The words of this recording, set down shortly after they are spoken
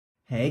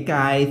Hey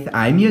guys,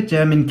 I'm your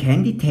German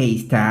candy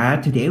taster.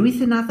 Today with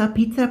another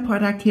pizza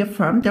product here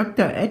from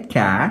Dr.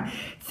 Oetker.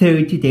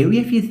 So today we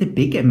have here the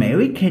big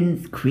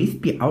American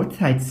crispy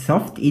outside,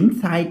 soft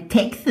inside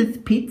Texas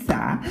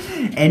pizza.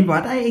 And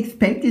what I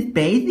expect is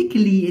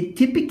basically a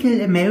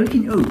typical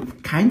American,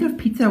 kind of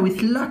pizza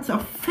with lots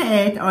of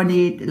fat on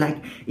it.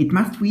 Like it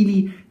must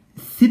really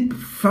sip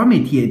from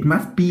it here. It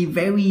must be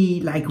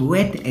very like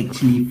wet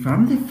actually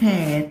from the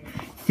fat.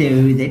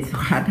 So that's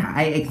what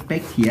I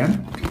expect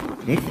here.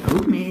 Let's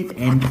open it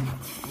and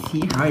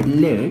see how it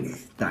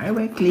looks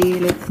directly.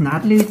 Let's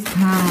not lose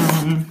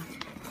time.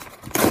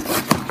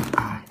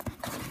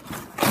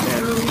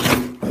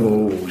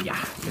 Oh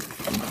yeah.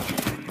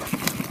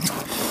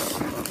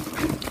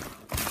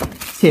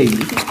 So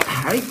this is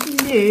how it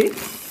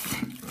looks.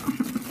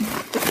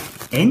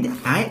 And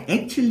I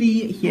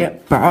actually here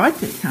bought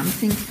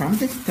something from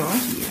the store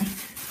here.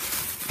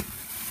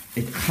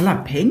 It's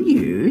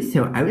jalapeno,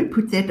 so I will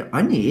put that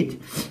on it.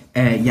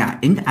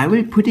 And I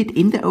will put it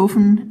in the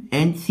oven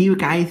and see you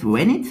guys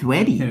when it's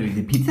ready. So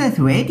the pizza is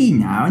ready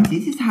now, and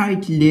this is how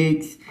it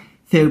looks.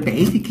 So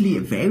basically a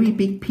very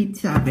big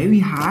pizza, very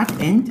hard,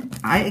 and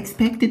I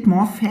expected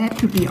more fat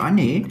to be on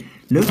it.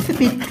 Looks a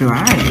bit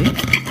dry,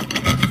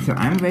 so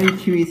I'm very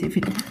curious if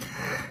it...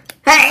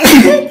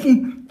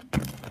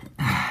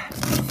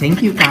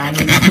 Thank you guys.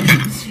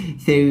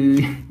 So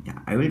yeah,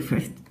 I will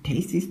first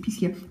taste this piece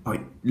here. Oh,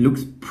 it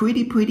looks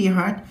pretty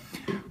hot.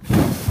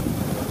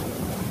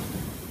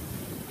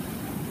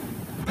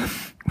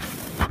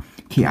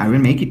 Okay, I will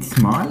make it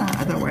smaller,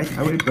 otherwise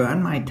I will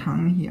burn my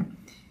tongue here.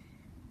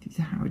 This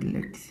is how it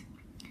looks.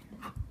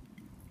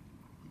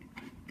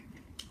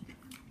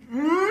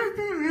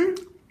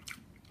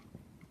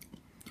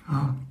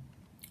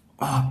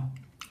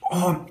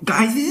 Oh,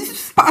 guys, this is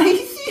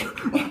spicy.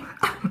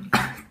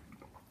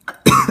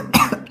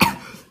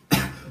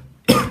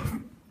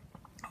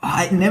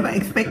 I never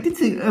expected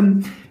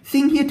the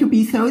thing here to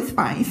be so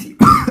spicy.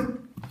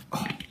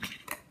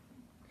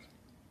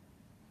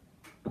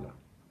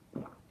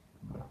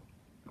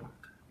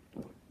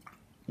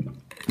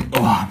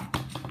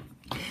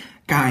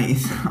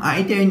 Guys,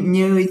 I don't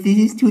know if this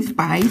is too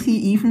spicy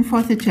even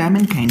for the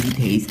German candy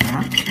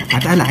taster,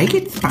 but I like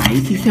it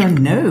spicy, so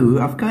no,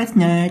 of course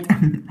not.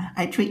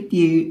 I tricked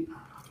you.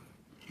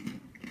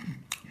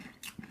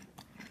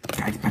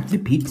 Guys, but the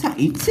pizza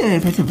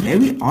itself has a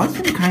very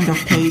awesome kind of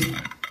taste.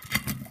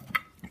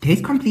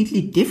 Tastes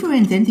completely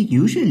different than the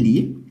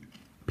usually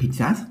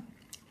pizzas.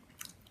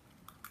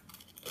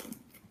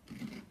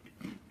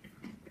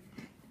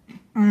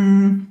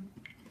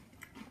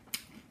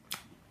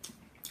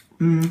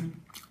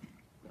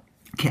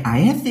 Okay, I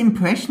have the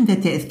impression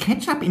that there is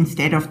ketchup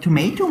instead of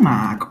tomato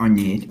mark on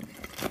it.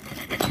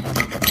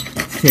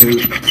 So,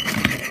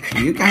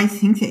 do you guys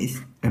think there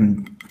is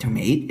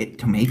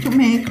tomato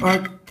mark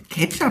or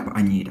ketchup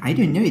on it? I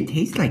don't know, it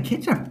tastes like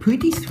ketchup,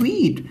 pretty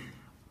sweet.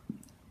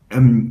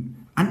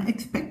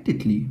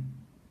 Unexpectedly.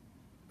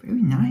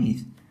 Very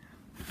nice.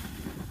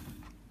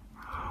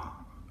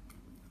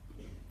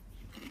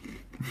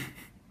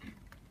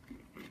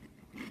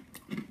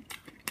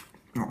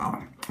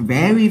 Oh,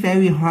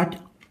 very hot.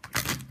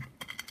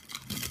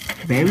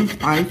 Very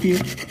spicy.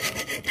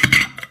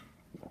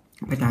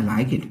 But I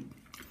like it.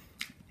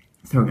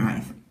 So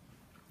guys,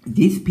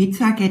 this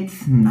pizza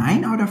gets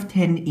 9 out of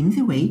 10 in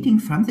the rating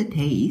from the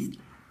taste.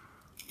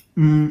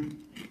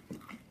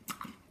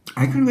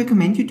 I can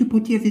recommend you to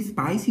put here this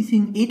spicy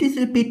thing. It is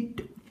a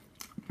bit...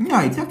 No,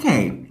 it's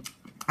okay.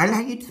 I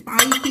like it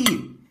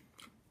spicy.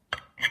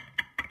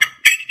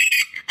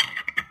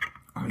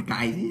 Oh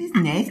guys, this is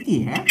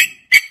nasty, huh?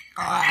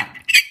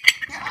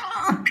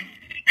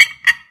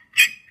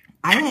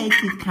 I hate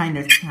this kind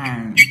of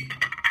sound.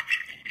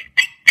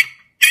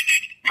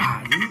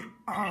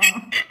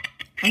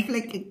 I feel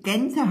like a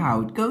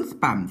Gänsehaut,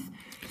 goosebumps.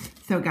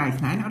 So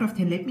guys, 9 out of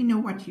 10. Let me know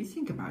what you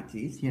think about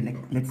this. Here,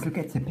 let's look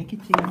at the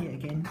packaging here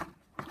again.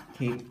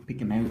 Okay,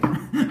 big America.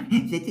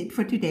 That's it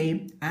for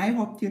today. I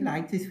hope you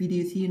liked this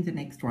video. See you in the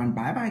next one.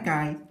 Bye bye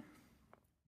guys.